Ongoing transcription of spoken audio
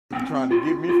be trying to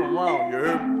get me from wrong, you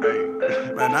heard me?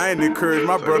 Hey, man, I ain't encourage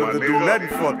my brother to do nothing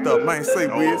fucked up. Man, say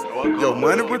Wiz, yo,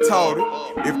 money retarded.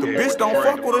 If the bitch don't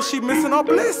fuck with her, she missing her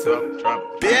blessing.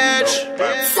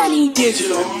 Bitch, Sunny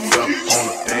Digital. On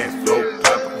the dance floor,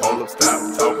 poppin', hold up,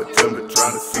 stop talking to me,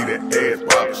 tryna see that ass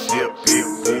wobble. She a big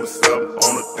booty, something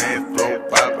on the dance floor,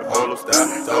 poppin', hold up, stop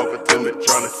talking to me,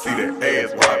 tryna see that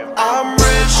ass wobble. I'm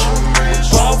rich,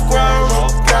 both grown,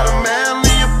 got a man,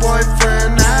 leave your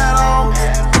boyfriend at home.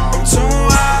 I'm too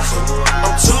high,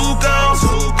 I'm too gone.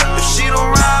 If she don't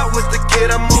ride with the kid,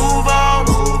 I move on.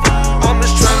 I'm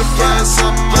just tryna find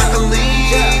something I can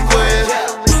leave with.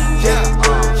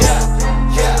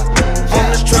 I'm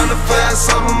just tryna find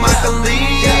something I can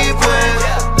leave with.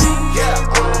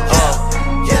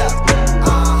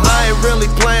 I ain't really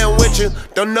playing with you,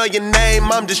 don't know your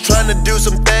name, I'm just trying to do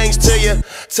some things to you.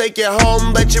 Take you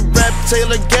home, let you rap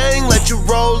Taylor gang, let you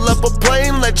roll up a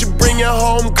plane, let you bring your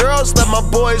home girls, let my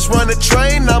boys run a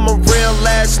train. I'm a real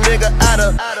ass nigga out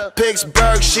of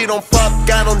Pittsburgh, she don't fuck,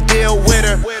 I don't deal with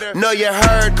her. Know you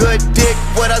heard, good dick,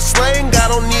 what I slang, I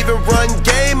don't even run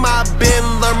game. I been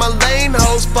learn my lane,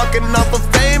 hoes fucking off of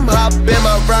fame. Hop in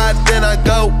my ride, then I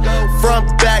go front,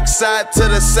 back, side to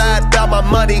the side, got my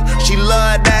money. She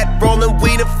love that, rolling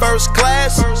weed in first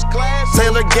class.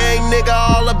 Taylor gang nigga,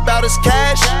 all about his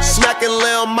cash. Smacking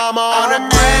lil' mama on her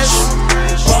ass.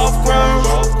 Both grown,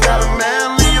 got a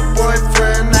man, leave your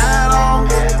boyfriend at home.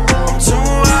 I'm too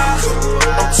high,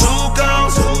 I'm too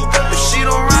gone. If she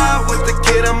don't ride with the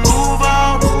kid, I move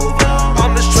on.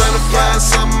 I'm just trying to find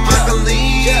something I can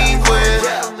leave with.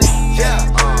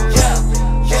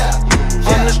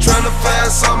 I'm just trying to find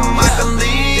something I can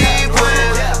leave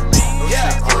with.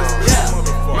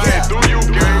 Man, do you,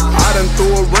 gang? I done threw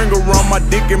a ring around my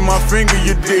dick and my finger,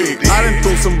 you dig. I done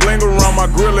threw some bling around my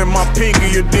grill and my pinky,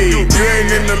 you dig. You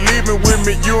ain't in the leaving with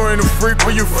me, you ain't a freak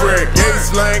for your friend. Gay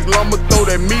slang, lumber, throw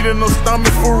that meat in her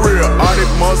stomach for real. All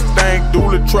that Mustang,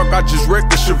 dually truck, I just wrecked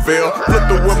the Chevelle.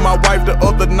 Flipped her with my wife the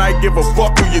other night, give a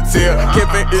fuck who you tell.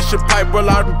 Kevin is your pipe, well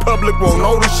out in public, won't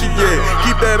notice she yet.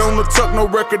 Keep that on the tuck, no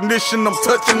recognition, I'm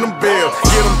touching them bells.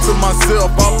 Get them to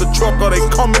myself off the truck or they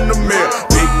come in the mail.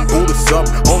 Big booty up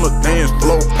on the dance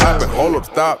floor, poppin', hold up,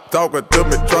 stop talking to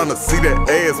me, tryna see that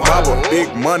ass wobble.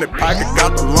 Big money pocket,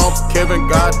 got the lumps, Kevin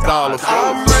got dollars.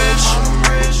 I'm rich,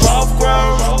 both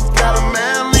grown, got a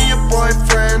man, leave your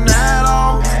boyfriend at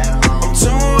home. I'm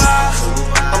too high,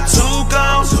 I'm too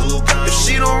gone. If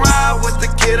she don't ride with the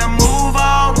kid, I move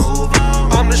on.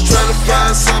 I'm just trying to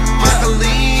find something I can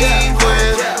leave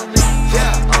with.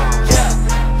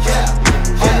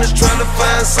 I'm just trying to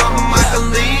find something I can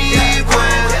leave with.